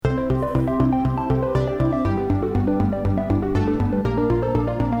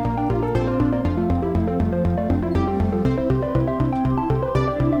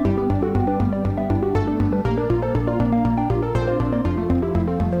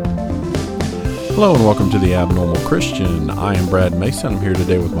Hello and welcome to The Abnormal Christian. I am Brad Mason. I'm here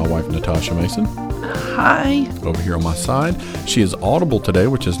today with my wife, Natasha Mason. Hi. Over here on my side. She is audible today,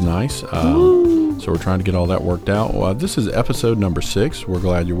 which is nice. So we're trying to get all that worked out. This is episode number 6. We're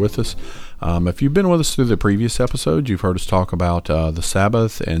glad you're with us. If you've been with us through the previous episodes, you've heard us talk about the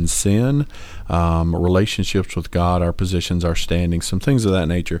Sabbath and sin, relationships with God, our positions, our standings, some things of that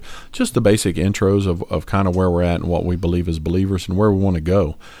nature. Just the basic intros of kind of where we're at and what we believe as believers and where we want to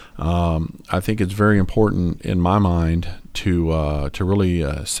go. I think it's very important in my mind to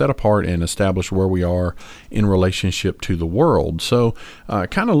really set apart and establish where we are in relationship to the world. So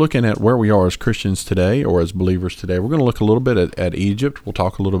kind of looking at where we are as Christians today or as believers today, we're going to look a little bit at Egypt. We'll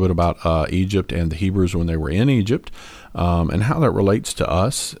talk a little bit about Egypt and the Hebrews when they were in Egypt, and how that relates to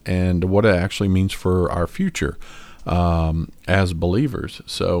us and what it actually means for our future as believers.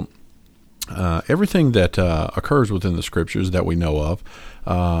 So everything that occurs within the scriptures that we know of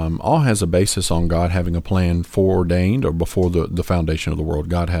all has a basis on God having a plan foreordained or before the foundation of the world.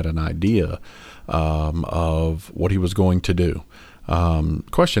 God had an idea of what he was going to do.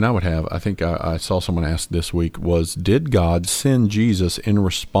 Question I would have, I think I saw someone ask this week, was did God send Jesus in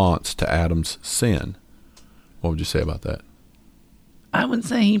response to Adam's sin? What would you say about that? I would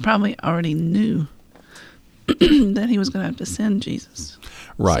say he probably already knew that he was going to have to send Jesus.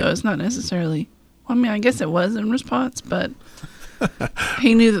 Right. So it's not necessarily, I guess it was in response, but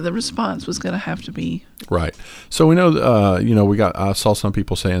he knew that the response was going to have to be right. So we know, I saw some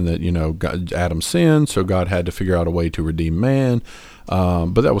people saying that, Adam sinned, so God had to figure out a way to redeem man.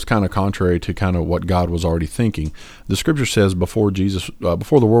 But that was kind of contrary to kind of what God was already thinking. The scripture says before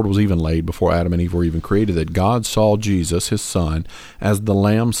the world was even laid, before Adam and Eve were even created, that God saw Jesus, his son, as the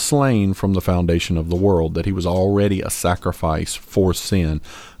lamb slain from the foundation of the world, that he was already a sacrifice for sin.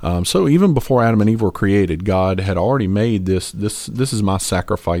 So even before Adam and Eve were created, God had already made this is my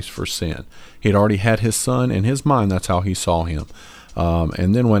sacrifice for sin. He had already had his son in his mind. That's how he saw him.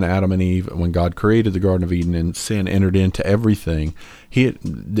 And then when Adam and Eve, when God created the Garden of Eden and sin entered into everything, he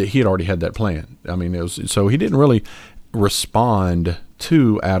had already had that plan. I mean, so he didn't really respond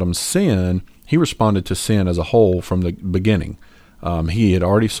to Adam's sin. He responded to sin as a whole from the beginning. He had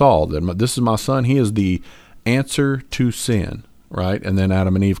already saw that this is my son. He is the answer to sin, right? And then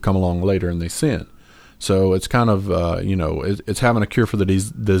Adam and Eve come along later and they sin. So it's kind of, it's having a cure for the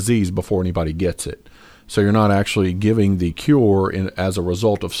disease before anybody gets it. So you're not actually giving the cure as a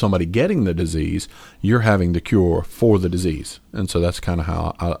result of somebody getting the disease. You're having the cure for the disease. And so that's kind of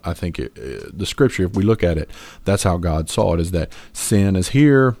how I think the scripture, if we look at it, that's how God saw it, is that sin is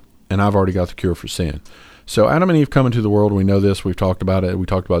here, and I've already got the cure for sin. So Adam and Eve come into the world. We know this. We've talked about it. We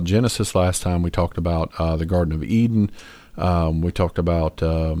talked about Genesis last time. We talked about the Garden of Eden. We talked about...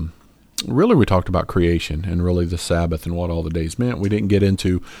 we talked about creation and really the Sabbath and what all the days meant. We didn't get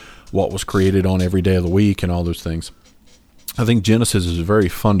into what was created on every day of the week and all those things. I think Genesis is very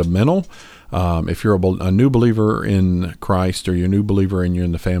fundamental. If you're a new believer in Christ or you're a new believer and you're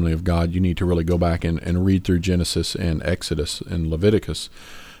in the family of God, you need to really go back and read through Genesis and Exodus and Leviticus,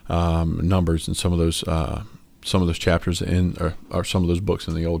 Numbers, and some of those chapters or some of those books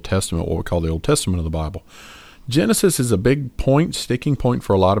in the Old Testament, what we call the Old Testament of the Bible. Genesis is a big sticking point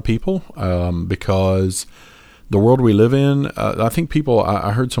for a lot of people because the world we live in, I think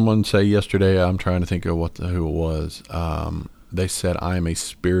I heard someone say yesterday, I'm trying to think of who it was. They said, I am a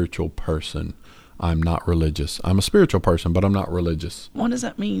spiritual person. I'm not religious. I'm a spiritual person, but I'm not religious. What does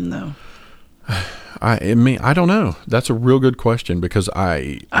that mean, though? I don't know. That's a real good question because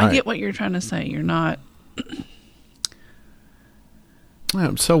I get what you're trying to say. You're not...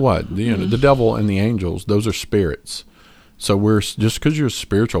 So what? The devil and the angels, those are spirits. So just because you're a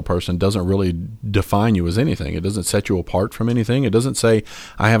spiritual person doesn't really define you as anything. It doesn't set you apart from anything. It doesn't say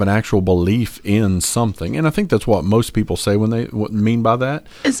I have an actual belief in something. And I think that's what most people say when they mean by that.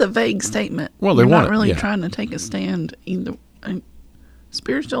 It's a vague statement. Well, they're not really trying to take a stand either.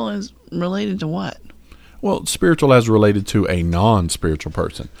 Spiritual is related to what? Well, spiritual as related to a non-spiritual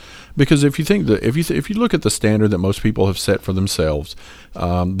person. Because if you think if you look at the standard that most people have set for themselves,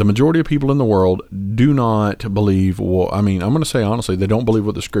 the majority of people in the world do not believe. Well, I'm going to say honestly, they don't believe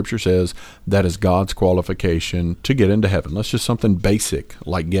what the scripture says. That is God's qualification to get into heaven. That's just something basic,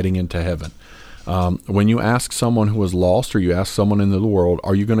 like getting into heaven. When you ask someone who is lost, or you ask someone in the world,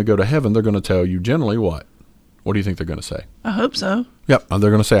 "Are you going to go to heaven?" They're going to tell you generally what. What do you think they're going to say? I hope so. Yep,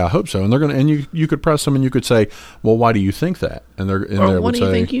 they're going to say, "I hope so," and they're going to, and you could press them, and you could say, "Well, why do you think that?" And what do you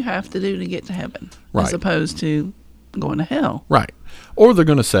think you have to do to get to heaven, as opposed to going to hell? Right. Or they're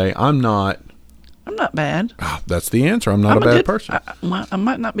going to say, "I'm not not bad. That's the answer. I'm not a bad person. I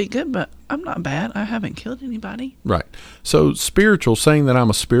might not be good, but I'm not bad. I haven't killed anybody. Right. So spiritual, saying that I'm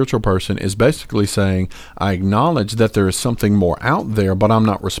a spiritual person is basically saying I acknowledge that there is something more out there, but I'm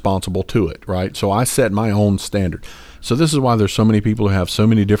not responsible to it, right? So I set my own standard. So this is why there's so many people who have so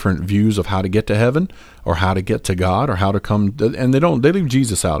many different views of how to get to heaven or how to get to God or how to come, and they leave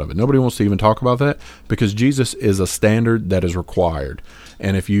Jesus out of it. Nobody wants to even talk about that because Jesus is a standard that is required.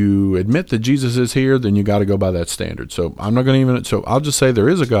 And if you admit that Jesus is here, then you got to go by that standard. So I'm not going to even, so I'll just say there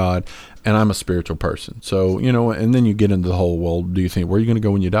is a God and I'm a spiritual person. So, and then you get into the whole, well, do you think, where are you going to go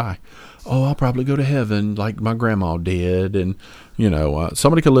when you die? Oh, I'll probably go to heaven like my grandma did. And,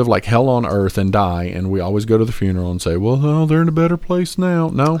 somebody could live like hell on earth and die. And we always go to the funeral and say, well, they're in a better place now.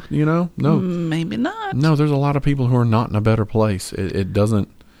 No, no. Maybe not. No, there's a lot of people who are not in a better place. It doesn't.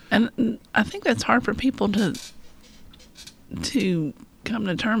 And I think that's hard for people to come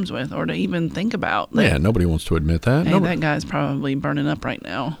to terms with or to even think about. Yeah, nobody wants to admit that. Hey, that guy's probably burning up right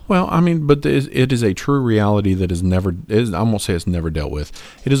now. Well, I mean, but it is a true reality that I won't say it's never dealt with.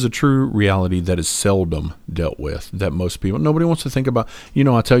 It is a true reality that is seldom dealt with, that most people, nobody wants to think about.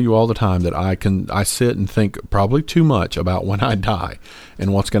 I tell you all the time that I sit and think probably too much about when I die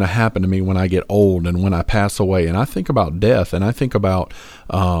and what's going to happen to me when I get old and when I pass away. And I think about death, and I think about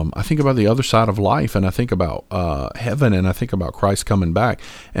the other side of life, and I think about heaven, and I think about Christ coming back.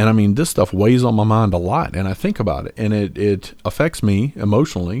 And I mean, this stuff weighs on my mind a lot, and I think about it, and it affects me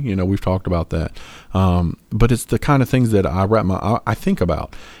emotionally. We've talked about that. But it's the kind of things that I think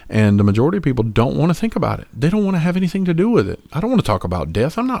about, and the majority of people don't want to think about it. They don't want to have anything to do with it. I don't want to talk about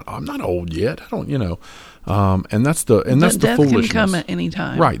death. I'm not old yet. I don't, and that's the foolishness. Death can come at any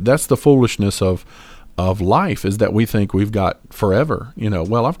time. Right. That's the foolishness of life, is that we think we've got forever.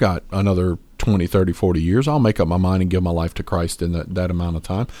 Well, I've got another 20, 30, 40 years. I'll make up my mind and give my life to Christ in that amount of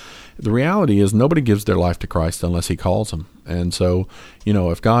time. The reality is nobody gives their life to Christ unless he calls them. And so,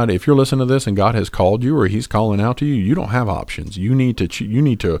 if you're listening to this and God has called you or he's calling out to you, you don't have options. You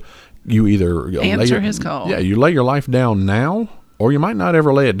either answer his call. Yeah. You lay your life down now, or you might not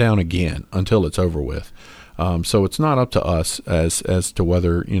ever lay it down again until it's over with. So it's not up to us as to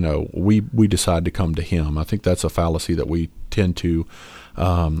whether, we decide to come to him. I think that's a fallacy that we tend to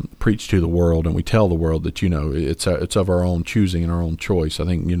preach to the world, and we tell the world that, it's of our own choosing and our own choice. I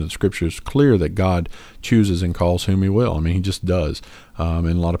think, the scripture is clear that God chooses and calls whom he will. I mean, he just does. And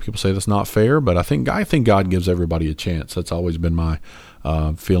a lot of people say that's not fair, but I think God gives everybody a chance. That's always been my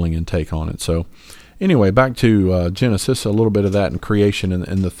feeling and take on it. So anyway, back to Genesis, a little bit of that and creation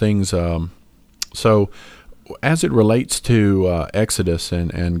and the things. So as it relates to Exodus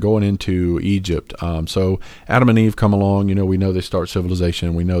and going into Egypt, so Adam and Eve come along. We know they start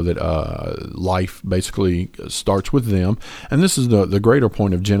civilization. We know that life basically starts with them. And this is the greater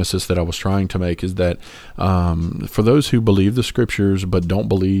point of Genesis that I was trying to make, is that for those who believe the scriptures but don't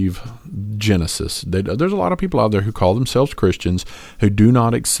believe Genesis, there's a lot of people out there who call themselves Christians who do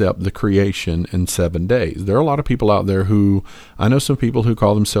not accept the creation in 7 days. There are a lot of people out there I know some people who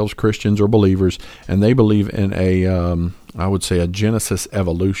call themselves Christians or believers, and they believe in I would say a Genesis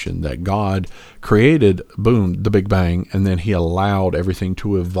evolution, that God created, boom, the Big Bang, and then he allowed everything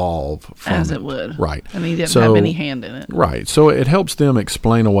to evolve from as it would. Right. And he didn't have any hand in it. Right. So it helps them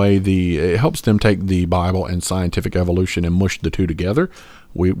explain away it helps them take the Bible and scientific evolution and mush the two together.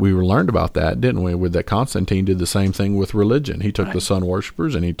 We learned about that, didn't we? With that Constantine did the same thing with religion. He took the sun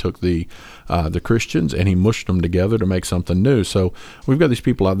worshipers and he took the Christians and he mushed them together to make something new. So we've got these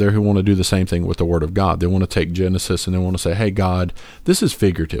people out there who want to do the same thing with the Word of God. They want to take Genesis and they want to say, hey, God, this is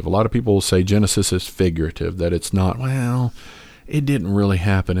figurative. A lot of people say Genesis is figurative, that it's not, it didn't really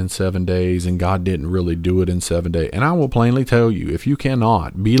happen in 7 days and God didn't really do it in 7 days. And I will plainly tell you, if you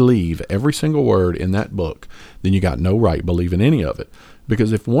cannot believe every single word in that book, then you got no right believing any of it.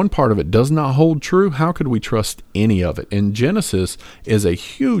 Because if one part of it does not hold true, how could we trust any of it? And Genesis is a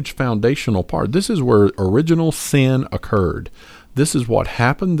huge foundational part. This is where original sin occurred. This is what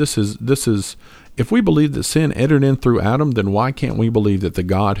happened. This is if we believe that sin entered in through Adam, then why can't we believe that the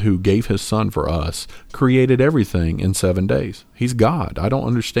God who gave his son for us created everything in 7 days? He's God. I don't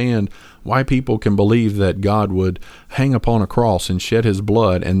understand why people can believe that God would hang upon a cross and shed his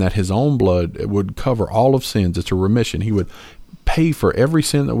blood, and that his own blood would cover all of sins. It's a remission. He would pay for every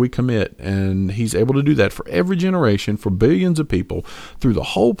sin that we commit, and he's able to do that for every generation, for billions of people through the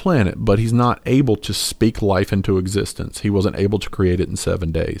whole planet, but he's not able to speak life into existence. He wasn't able to create it in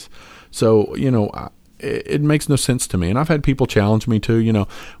 7 days. So, it makes no sense to me. And I've had people challenge me too,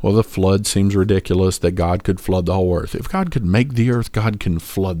 well, the flood seems ridiculous, that God could flood the whole earth. If God could make the earth, God can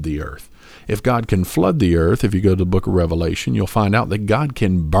flood the earth. If God can flood the earth, if you go to the book of Revelation, you'll find out that God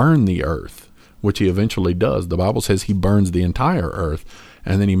can burn the earth. which he eventually does. The Bible says he burns the entire earth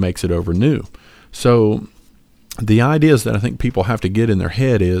and then he makes it over new. So the ideas that I think people have to get in their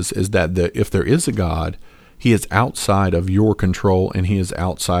head is that if there is a God, he is outside of your control and he is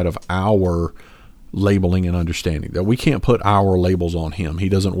outside of our labeling and understanding, that we can't put our labels on him. He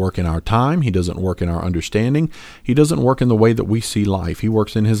doesn't work in our time. He doesn't work in our understanding. He doesn't work in the way that we see life. He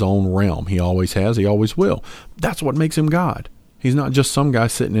works in his own realm. He always has. He always will. That's what makes him God. He's not just some guy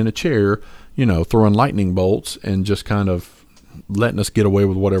sitting in a chair, throwing lightning bolts and just kind of letting us get away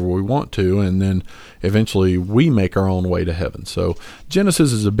with whatever we want to, and then eventually we make our own way to heaven. So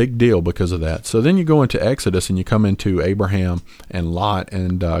Genesis is a big deal because of that. So then you go into Exodus and you come into Abraham and Lot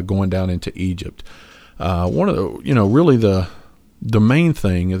and going down into Egypt. One of the, really the main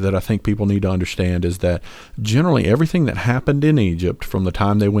thing that I think people need to understand is that generally everything that happened in Egypt from the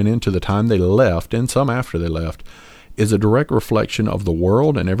time they went in to the time they left, and some after they left, is a direct reflection of the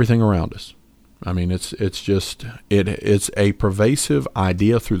world and everything around us. I mean, it's a pervasive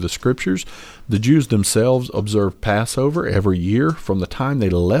idea through the scriptures. The Jews themselves observed Passover every year from the time they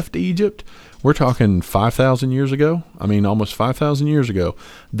left Egypt. We're talking 5,000 years ago. I mean, almost 5,000 years ago,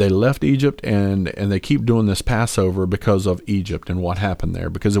 they left Egypt, and they keep doing this Passover because of Egypt and what happened there,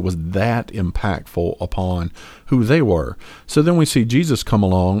 because it was that impactful upon who they were. So then we see Jesus come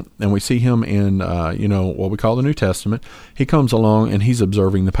along, and we see him in, what we call the New Testament. He comes along, and he's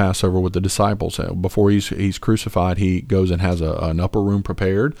observing the Passover with the disciples. Before he's crucified, he goes and has an upper room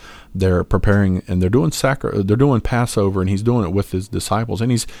prepared. They're preparing, and they're doing Passover, and he's doing it with his disciples,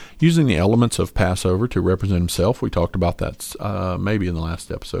 and he's using the elements of Passover to represent himself. We talked about that maybe in the last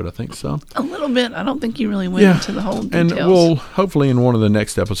episode, I think so. A little bit. I don't think you really went into the whole details. And we'll hopefully in one of the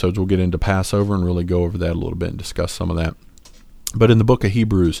next episodes we'll get into Passover and really go over that a little bit and discuss some of that. But in the book of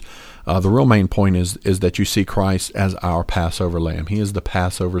Hebrews, the real main point is that you see Christ as our Passover lamb. He is the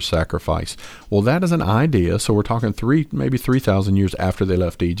Passover sacrifice. Well, that is an idea. So we're talking maybe 3,000 years after they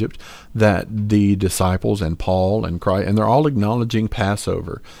left Egypt, that the disciples and Paul and Christ, and they're all acknowledging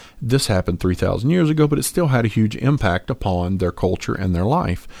Passover. This happened 3,000 years ago, but it still had a huge impact upon their culture and their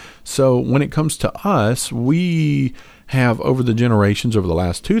life. So when it comes to us, we have, over the generations, over the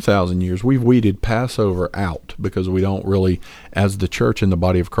last 2,000 years, we've weeded Passover out because we don't really, as the church and the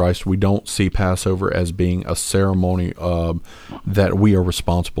body of Christ, we don't see Passover as being a ceremony that we are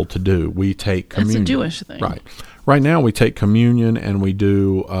responsible to do. We take communion. It's a Jewish thing. Right. Right now we take communion and we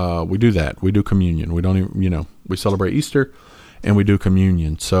do that. We do communion. We don't even, we celebrate Easter and we do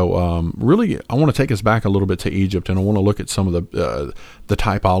communion. So really, I want to take us back a little bit to Egypt, and I want to look at some of the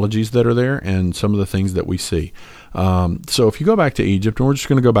typologies that are there and some of the things that we see. So if you go back to Egypt, and we're just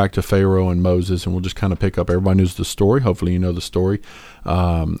going to go back to Pharaoh and Moses, and we'll just kind of pick up. Everybody knows the story. Hopefully you know the story.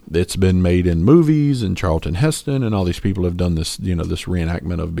 It's been made in movies, and Charlton Heston and all these people have done this, this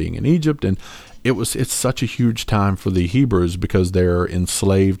reenactment of being in Egypt. And it's such a huge time for the Hebrews because they're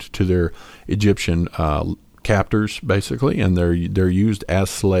enslaved to their Egyptian captors, basically, and they're used as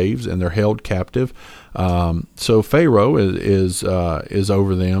slaves and they're held captive. So Pharaoh is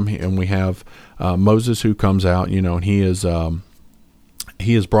over them, and we have Moses who comes out, and he is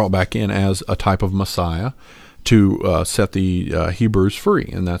brought back in as a type of Messiah to set the Hebrews free,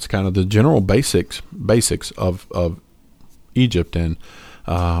 and that's kind of the general basics of Egypt and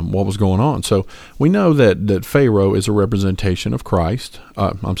what was going on. So we know that Pharaoh is a representation of Christ.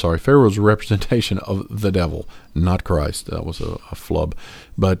 Pharaoh is a representation of the devil, not Christ. That was a flub.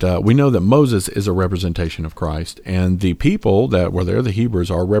 But we know that Moses is a representation of Christ, and the people that were there, the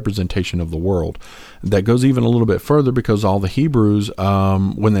Hebrews, are a representation of the world. That goes even a little bit further because all the Hebrews,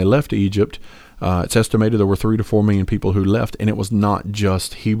 when they left Egypt, it's estimated there were 3 to 4 million people who left, and it was not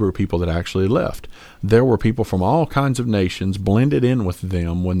just Hebrew people that actually left. There were people from all kinds of nations blended in with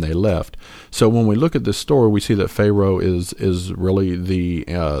them when they left. So when we look at this story, we see that Pharaoh is really the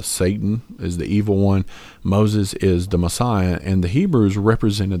Satan, is the evil one. Moses is the Messiah, and the Hebrews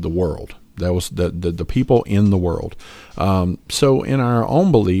represented the world. That was the people in the world. So in our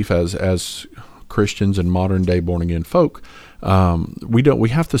own belief as Christians and modern day born again folk, we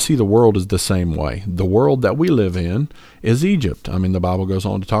have to see the world as the same way. The world that we live in is Egypt. I mean, the Bible goes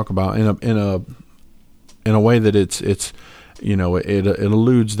on to talk about in a way that it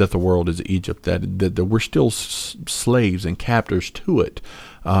alludes that the world is Egypt, that we're still slaves and captors to it.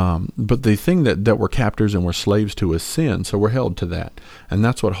 But the thing that we're captors and we're slaves to is sin, so we're held to that. And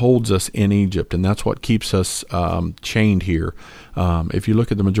that's what holds us in Egypt, and that's what keeps us chained here. If you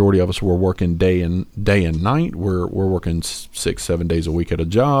look at the majority of us, we're working day and night. We're working 6-7 days a week at a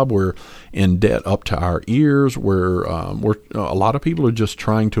job. We're in debt up to our ears. We're a lot of people are just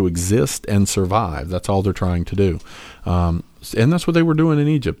trying to exist and survive. That's all they're trying to do. And that's what they were doing in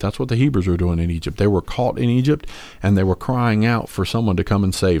Egypt. That's what the Hebrews were doing in Egypt. They were caught in Egypt, and they were crying out for someone to come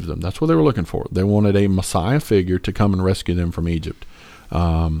and save them. That's what they were looking for. They wanted a Messiah figure to come and rescue them from Egypt.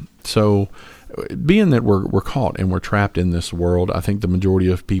 So being that we're caught and we're trapped in this world, I think the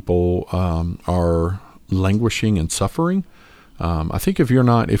majority of people are languishing and suffering. I think if you're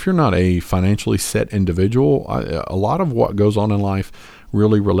not a financially set individual, a lot of what goes on in life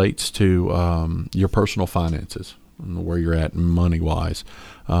really relates to your personal finances, where you're at money wise.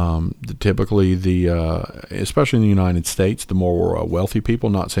 Typically, especially in the United States, the more wealthy people,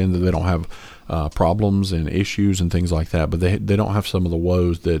 not saying that they don't have problems and issues and things like that, but they don't have some of the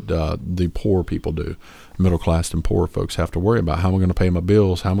woes that the poor people do. Middle class and poor folks have to worry about. How am I going to pay my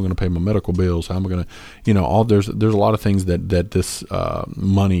bills? How am I going to pay my medical bills? How am I going to, there's a lot of things that this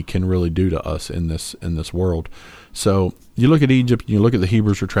money can really do to us in this world. So you look at Egypt, you look at the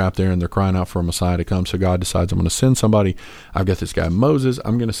Hebrews are trapped there, and they're crying out for a Messiah to come. So God decides, I'm going to send somebody. I've got this guy Moses.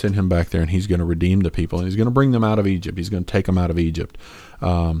 I'm going to send him back there, and he's going to redeem the people, and he's going to bring them out of Egypt. He's going to take them out of Egypt.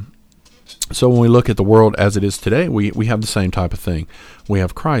 So when we look at the world as it is today, we have the same type of thing. We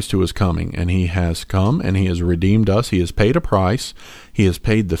have Christ who is coming, and he has come, and he has redeemed us. He has paid a price. He has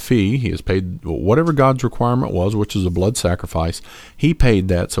paid the fee. He has paid whatever God's requirement was, which is a blood sacrifice. He paid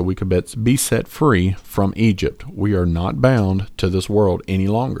that so we could be set free from Egypt. We are not bound to this world any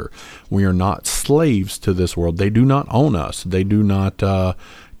longer. We are not slaves to this world. They do not own us. They do not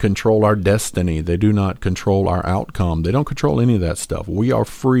control our destiny. They do not control our outcome. They don't control any of that stuff. We are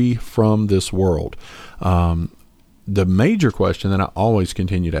free from this world. The major question that I always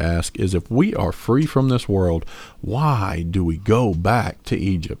continue to ask is, if we are free from this world, why do we go back to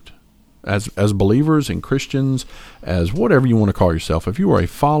Egypt? As believers and Christians, as whatever you want to call yourself, if you are a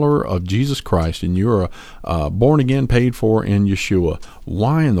follower of Jesus Christ and you're born again, paid for in Yeshua,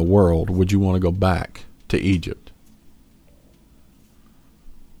 why in the world would you want to go back to Egypt?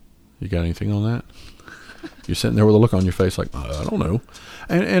 You got anything on that? You're sitting there with a look on your face like, I don't know.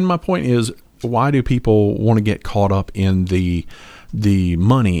 And my point is, why do people want to get caught up in the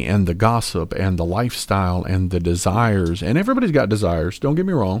money and the gossip and the lifestyle and the desires? And everybody's got desires. Don't get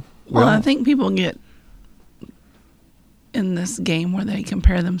me wrong. Well, I think people get in this game where they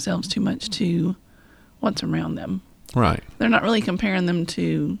compare themselves too much to what's around them. Right. They're not really comparing them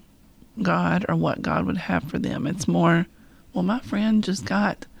to God or what God would have for them. It's more, well, my friend just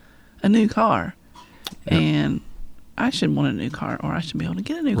got a new car, and I should want a new car, or I should be able to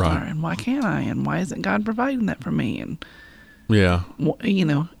get a new car, and why can't I, and why isn't God providing that for me? And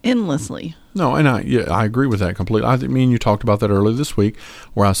endlessly. No, and I agree with that completely. I think me and you talked about that earlier this week,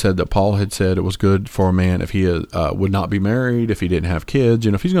 where I said that Paul had said it was good for a man if he would not be married, if he didn't have kids.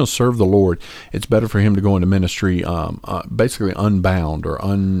 If he's going to serve the Lord, it's better for him to go into ministry basically unbound, or I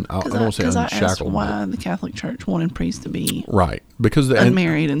don't want to say unshackled. I asked why the Catholic Church wanted priests to be because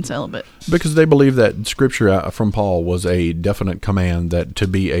unmarried and celibate. Because they believe that Scripture from Paul was a definite command that to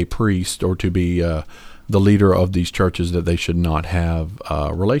be a priest or to be the leader of these churches, that they should not have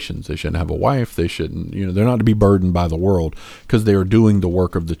relations. They shouldn't have a wife. They shouldn't, they're not to be burdened by the world, because they are doing the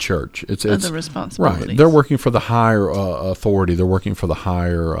work of the church. It's the responsibilities. Right. They're working for the higher authority. They're working for the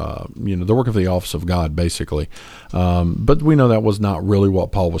higher, they're working for the office of God, basically. But we know that was not really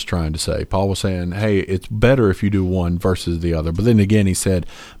what Paul was trying to say. Paul was saying, hey, it's better if you do one versus the other. But then again, he said,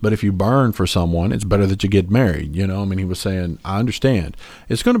 but if you burn for someone, it's better that you get married. He was saying, I understand.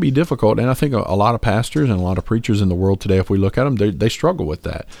 It's going to be difficult. And I think a lot of pastors and a lot of preachers in the world today, if we look at them, they struggle with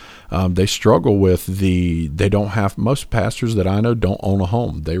that. They struggle with most pastors that I know don't own a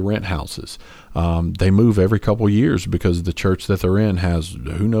home. They rent houses. They move every couple of years because the church that they're in has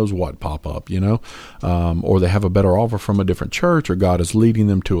who knows what pop up, or they have a better offer from a different church, or God is leading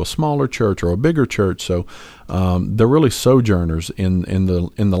them to a smaller church or a bigger church. So they're really sojourners in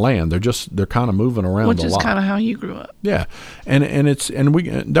the land. They're kind of moving around, which is kind of how you grew up. Yeah, and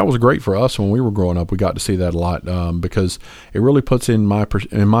that was great for us when we were growing up. We got to see that a lot because it really puts in my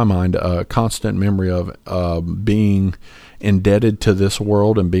mind a constant memory of being indebted to this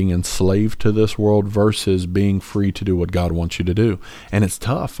world and being enslaved to this world versus being free to do what God wants you to do. And it's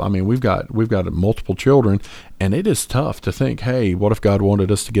tough. I mean, we've got multiple children, and it is tough to think, hey, what if God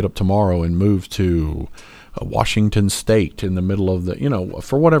wanted us to get up tomorrow and move to Washington State in the middle of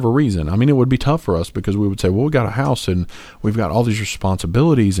for whatever reason. I mean, it would be tough for us because we would say, well, we got a house and we've got all these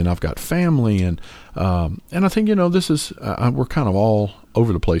responsibilities and I've got family. And I think, this is, we're kind of all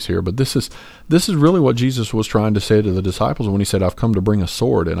over the place here, but this is really what Jesus was trying to say to the disciples when he said, I've come to bring a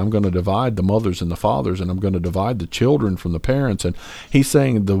sword, and I'm going to divide the mothers and the fathers, and I'm going to divide the children from the parents. And he's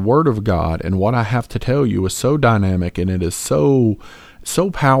saying the word of God and what I have to tell you is so dynamic, and it is so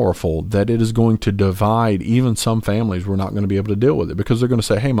so powerful that it is going to divide even some families. We're not going to be able to deal with it because they're going to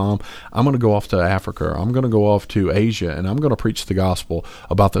say, hey, Mom, I'm going to go off to Africa, or I'm going to go off to Asia, and I'm going to preach the gospel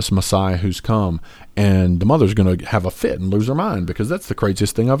about this Messiah who's come. And the mother's going to have a fit and lose her mind because that's the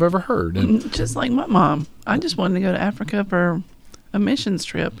craziest thing I've ever heard. And just like my mom. I just wanted to go to Africa for a missions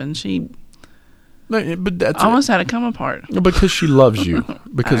trip, and she almost had to come apart. Because she loves you.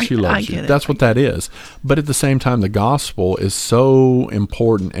 Because she loves you. That's what that is. But at the same time, the gospel is so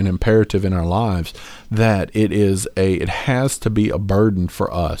important and imperative in our lives that it has to be a burden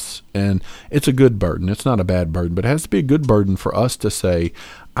for us. And it's a good burden. It's not a bad burden, but it has to be a good burden for us to say,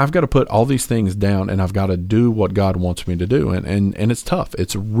 I've got to put all these things down and I've got to do what God wants me to do. And it's tough.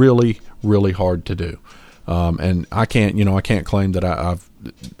 It's really, really hard to do. And I can't claim that I've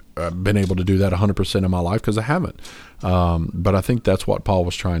been able to do that 100% of my life because I haven't. But I think that's what Paul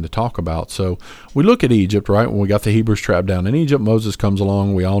was trying to talk about. So we look at Egypt, right? When we got the Hebrews trapped down in Egypt, Moses comes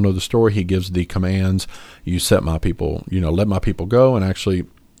along. We all know the story. He gives the commands. You set my people, let my people go. And actually,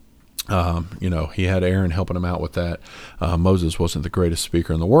 he had Aaron helping him out with that. Moses wasn't the greatest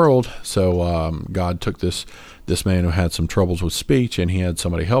speaker in the world. So God took this man who had some troubles with speech, and he had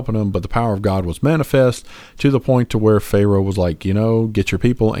somebody helping him. But the power of God was manifest to the point to where Pharaoh was like, get your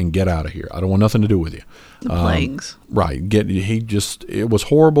people and get out of here. I don't want nothing to do with you. The plagues. Right. It was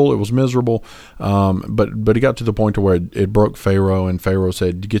horrible. It was miserable. But he got to the point to where it broke Pharaoh, and Pharaoh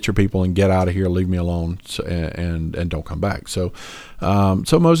said, get your people and get out of here. Leave me alone and don't come back. So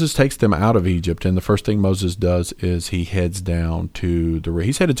Moses takes them out of Egypt. And the first thing Moses does is he heads down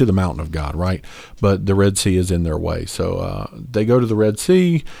he's headed to the mountain of God, right? But the Red Sea is in their way. So they go to the Red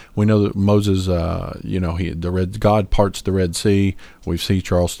Sea. We know that Moses, God parts the Red Sea. We see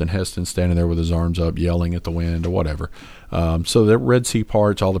Charleston Heston standing there with his arms up, yelling at the wind or whatever. So the Red Sea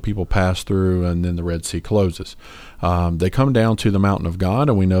parts, all the people pass through, and then the Red Sea closes. They come down to the mountain of God,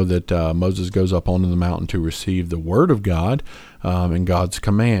 and we know that Moses goes up onto the mountain to receive the word of God and God's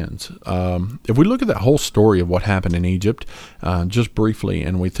commands. If we look at that whole story of what happened in Egypt, just briefly,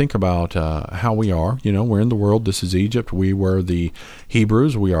 and we think about how we are, we're in the world. This is Egypt. We were the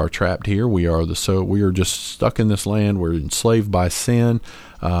Hebrews. We are trapped here. We are just stuck in this land. We're enslaved by sin.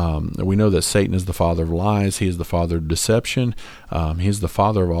 We know that Satan is the father of lies. He is the father of deception. He is the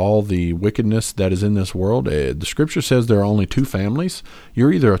father of all the wickedness that is in this world. The scripture says there are only two families.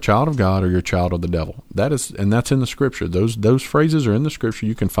 You're either a child of God or you're a child of the devil. That's in the scripture. Those phrases are in the scripture.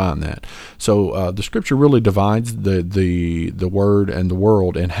 You can find that. So the scripture really divides the word and the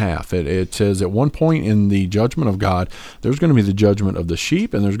world in half. It says at one point in the judgment of God, there's going to be the judgment of the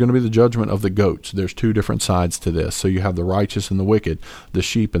sheep and there's going to be the judgment of the goats. There's two different sides to this. So you have the righteous and the wicked, the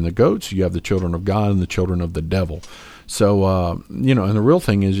sheep and the goats. You have the children of God and the children of the devil. So, and the real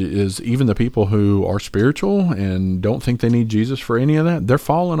thing is even the people who are spiritual and don't think they need Jesus for any of that, they're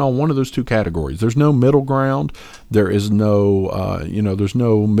falling on one of those two categories. There's no middle ground. There is no, there's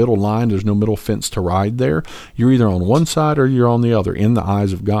no middle line. There's no middle fence to ride there. You're either on one side or you're on the other in the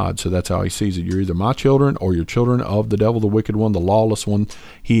eyes of God. So that's how he sees it. You're either my children or you're children of the devil, the wicked one, the lawless one.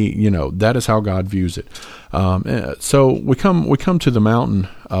 That is how God views it. So we come to the mountain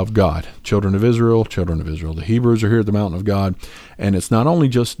of God, children of Israel. The Hebrews are here at the mountain of God. And it's not only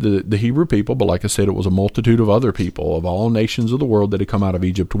just the Hebrew people, but like I said, it was a multitude of other people of all nations of the world that had come out of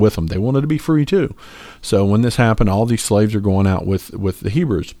Egypt with them. They wanted to be free too. So when this happened, all these slaves are going out with the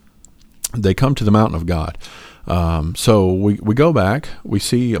Hebrews. They come to the mountain of God. So we go back, we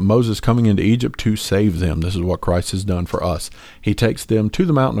see Moses coming into Egypt to save them. This is what Christ has done for us. He takes them to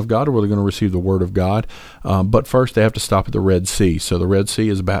the mountain of God where they're going to receive the word of God. But first they have to stop at the Red Sea. So the Red Sea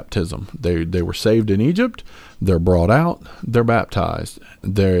is baptism. They were saved in Egypt. They're brought out. They're baptized.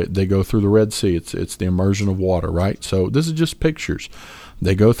 They go through the Red Sea. It's the immersion of water, right? So this is just pictures.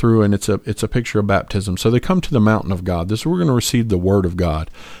 They go through, and it's a picture of baptism. So they come to the mountain of God. This is where we're going to receive the word of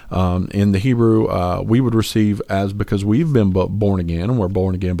God. In the Hebrew, we would receive, because we've been born again, and we're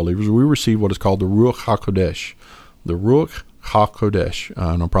born again believers, we receive what is called the Ruach HaKodesh. The Ruach HaKodesh.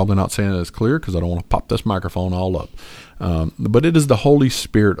 And I'm probably not saying it as clear because I don't want to pop this microphone all up. But it is the Holy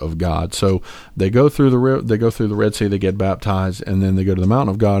Spirit of God. So they go through the Red Sea, they get baptized, and then they go to the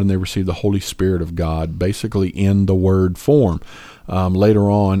mountain of God and they receive the Holy Spirit of God, basically in the word form. Later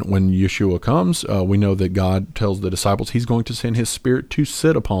on, when Yeshua comes, we know that God tells the disciples he's going to send his Spirit to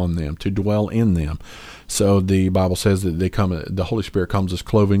sit upon them, to dwell in them. So the Bible says that the Holy Spirit comes as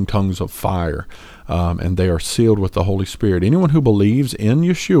cloven tongues of fire, and they are sealed with the Holy Spirit. Anyone who believes in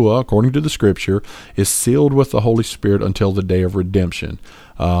Yeshua, according to the Scripture, is sealed with the Holy Spirit until the day of redemption.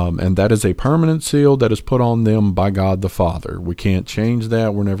 And that is a permanent seal that is put on them by God the Father. We can't change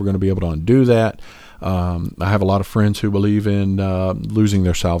that. We're never going to be able to undo that. I have a lot of friends who believe in losing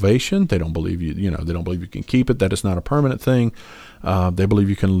their salvation. They don't believe they don't believe you can keep it, that it's not a permanent thing. They believe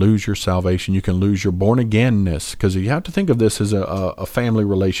you can lose your salvation. You can lose your born-again-ness, because you have to think of this as a family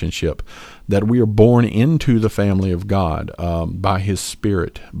relationship, that we are born into the family of God by His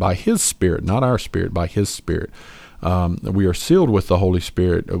Spirit, not our spirit, by His Spirit. We are sealed with the Holy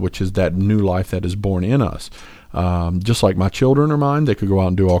Spirit, which is that new life that is born in us. Just like my children are mine, they could go out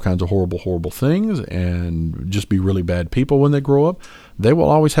and do all kinds of horrible things and just be really bad people when they grow up. They will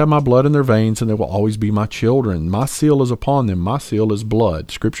always have my blood in their veins, and they will always be my children. My seal is upon them. My seal is blood.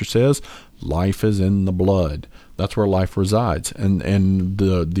 Scripture says life is in the blood. That's where life resides. And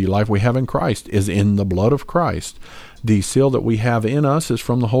the life we have in Christ is in the blood of Christ. The seal that we have in us is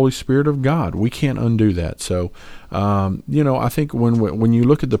from the Holy Spirit of God. We can't undo that. So, I think when you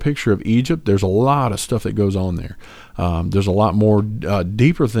look at the picture of Egypt, there's a lot of stuff that goes on there. There's a lot more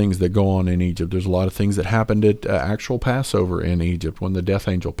deeper things that go on in Egypt. There's a lot of things that happened at actual Passover in Egypt when the death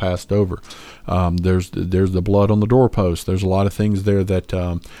angel passed over. There's the blood on the doorpost. There's a lot of things there that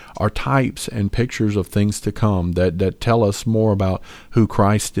are types and pictures of things to come that tell us more about who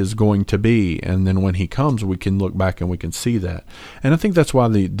Christ is going to be. And then when He comes, we can look back and we can see that. And I think that's why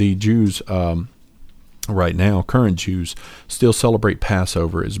the Jews right now, current Jews, still celebrate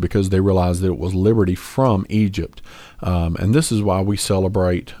Passover, is because they realize that it was liberty from Egypt. And this is why we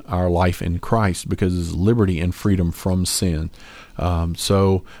celebrate our life in Christ, because it's liberty and freedom from sin.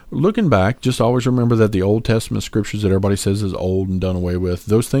 So looking back, just always remember that the Old Testament scriptures that everybody says is old and done away with,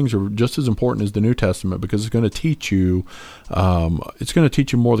 those things are just as important as the New Testament, because it's going to teach you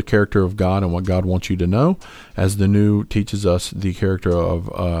more the character of God and what God wants you to know, as the New teaches us the character of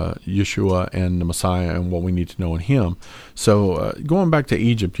Yeshua and the Messiah and what we need to know in Him. So going back to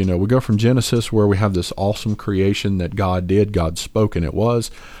Egypt, we go from Genesis, where we have this awesome creation that God did, God spoke, and it was,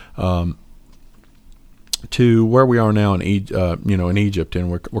 to where we are now in Egypt,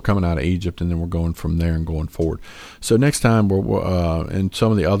 and we're coming out of Egypt, and then we're going from there and going forward. So next time, we're in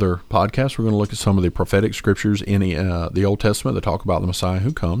some of the other podcasts, we're going to look at some of the prophetic scriptures in the Old Testament that talk about the Messiah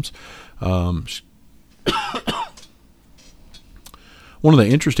who comes. One of the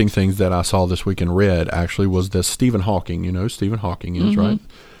interesting things that I saw this week and read actually was that Stephen Hawking. You know who Stephen Hawking is, right?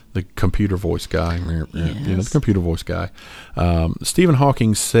 The computer voice guy, Yes. the computer voice guy. Stephen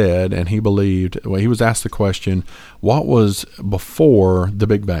Hawking said, and he believed, he was asked the question, what was before the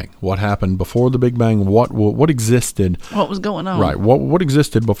Big Bang? What happened before the Big Bang? What existed? What was going on? Right. What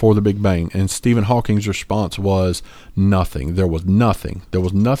existed before the Big Bang? And Stephen Hawking's response was nothing. There was nothing. There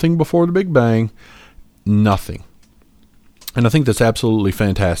was nothing before the Big Bang. Nothing. And I think that's absolutely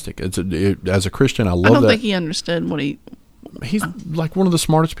fantastic. As a Christian, I love that. I don't think he understood what He's like one of the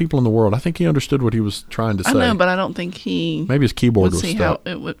smartest people in the world. I think he understood what he was trying to say. I know, but I don't think he... Maybe his keyboard was see stuck.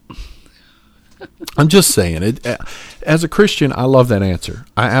 how it would... I'm just saying, as a Christian, I love that answer.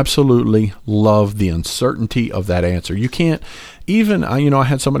 I absolutely love the uncertainty of that answer. You can't even, I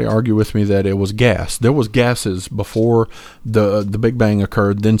had somebody argue with me that it was gas. There was gases before the Big Bang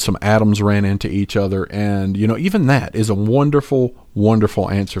occurred. Then some atoms ran into each other. And, even that is a wonderful, wonderful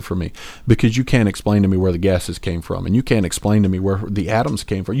answer for me, because you can't explain to me where the gases came from, and you can't explain to me where the atoms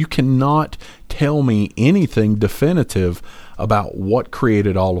came from. You cannot tell me anything definitive about what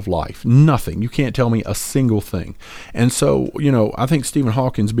created all of life. Nothing. You can't tell me a single thing. And so, I think Stephen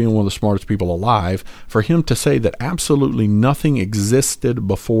Hawking's being one of the smartest people alive, for him to say that absolutely nothing existed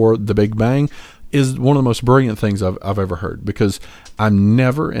before the Big Bang is one of the most brilliant things I've ever heard, because I'm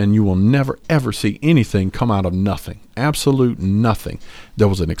never, and you will never, ever see anything come out of nothing. Absolute nothing. There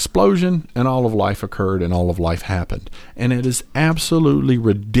was an explosion, and all of life occurred, and all of life happened. And it is absolutely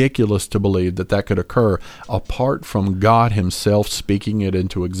ridiculous to believe that could occur apart from God Himself speaking it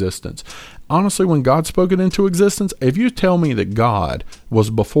into existence. Honestly, when God spoke it into existence, if you tell me that God was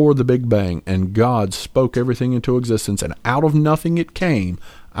before the Big Bang and God spoke everything into existence and out of nothing it came,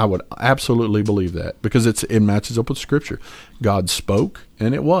 I would absolutely believe that, because it matches up with Scripture. God spoke,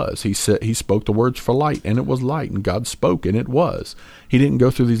 and it was. He spoke the words for light, and it was light, and God spoke, and it was. He didn't go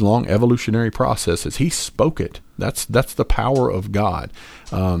through these long evolutionary processes. He spoke it. That's the power of God.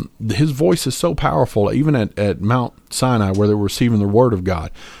 His voice is so powerful, even at Mount Sinai, where they were receiving the Word of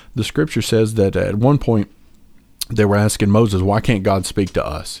God. The Scripture says that at one point they were asking Moses, why can't God speak to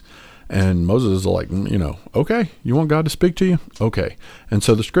us? And Moses is like, okay, you want God to speak to you? Okay. And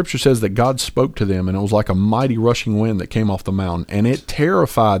so the Scripture says that God spoke to them, and it was like a mighty rushing wind that came off the mountain, and it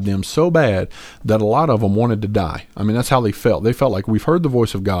terrified them so bad that a lot of them wanted to die. I mean, that's how they felt. They felt like, we've heard the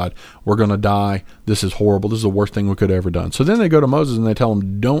voice of God. We're going to die. This is horrible. This is the worst thing we could have ever done. So then they go to Moses and they tell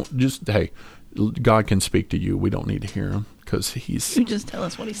him, God can speak to you. We don't need to hear him because You just tell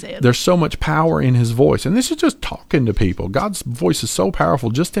us what he said. There's so much power in his voice. And this is just talking to people. God's voice is so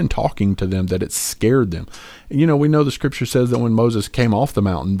powerful just in talking to them that it scared them. We know the scripture says that when Moses came off the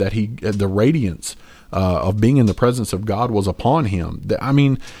mountain, that the radiance of being in the presence of God was upon him.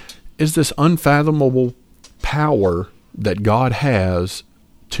 Is this unfathomable power that God has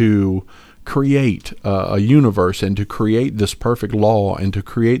to create a universe and to create this perfect law and to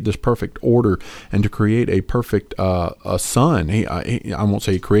create this perfect order and to create a perfect a sun. I won't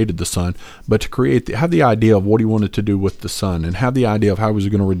say he created the sun, but to have the idea of what he wanted to do with the sun and have the idea of how he was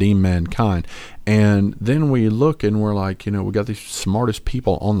going to redeem mankind. And then we look and we're like, we got these smartest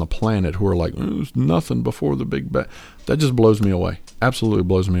people on the planet who are like, there's nothing before the Big Bang. That just blows me away. Absolutely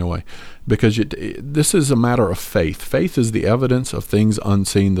blows me away. Because this is a matter of faith. Faith is the evidence of things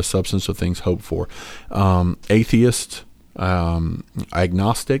unseen, the substance of things hoped for. Atheists,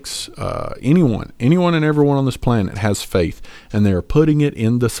 agnostics, anyone and everyone on this planet has faith, and they're putting it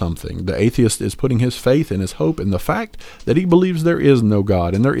into something. The atheist is putting his faith and his hope in the fact that he believes there is no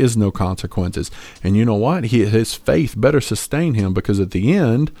God and there is no consequences. And you know what? His faith better sustain him, because at the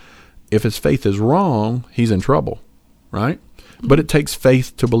end, if his faith is wrong, he's in trouble, right? But it takes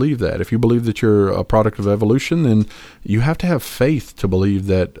faith to believe that. If you believe that you're a product of evolution, then you have to have faith to believe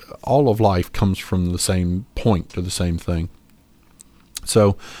that all of life comes from the same point or the same thing.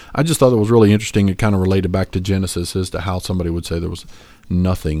 So I just thought it was really interesting. It kind of related back to Genesis as to how somebody would say there was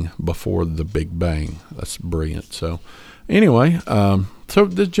nothing before the Big Bang. That's brilliant. So anyway, so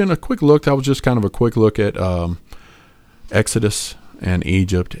Jen, a quick look. That was just kind of a quick look at Exodus and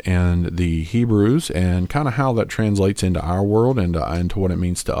Egypt and the Hebrews, and kind of how that translates into our world and into what it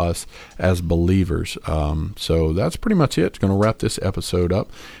means to us as believers. So that's pretty much it. It's going to wrap this episode up.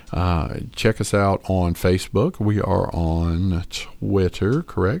 Check us out on Facebook. We are on Twitter,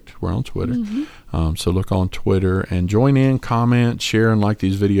 correct? We're on Twitter. Mm-hmm. So look on Twitter and join in, comment, share, and like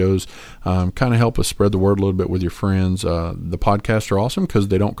these videos. Kind of help us spread the word a little bit with your friends. The podcasts are awesome because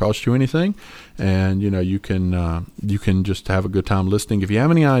they don't cost you anything, and you can just have a good time listening. If you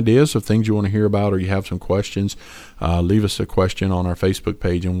have any ideas of things you want to hear about, or you have some questions, leave us a question on our Facebook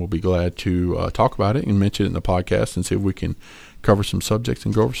page, and we'll be glad to talk about it and mention it in the podcast and see if we can cover some subjects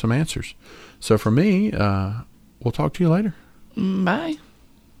and go over some answers. So for me, we'll talk to you later. Bye.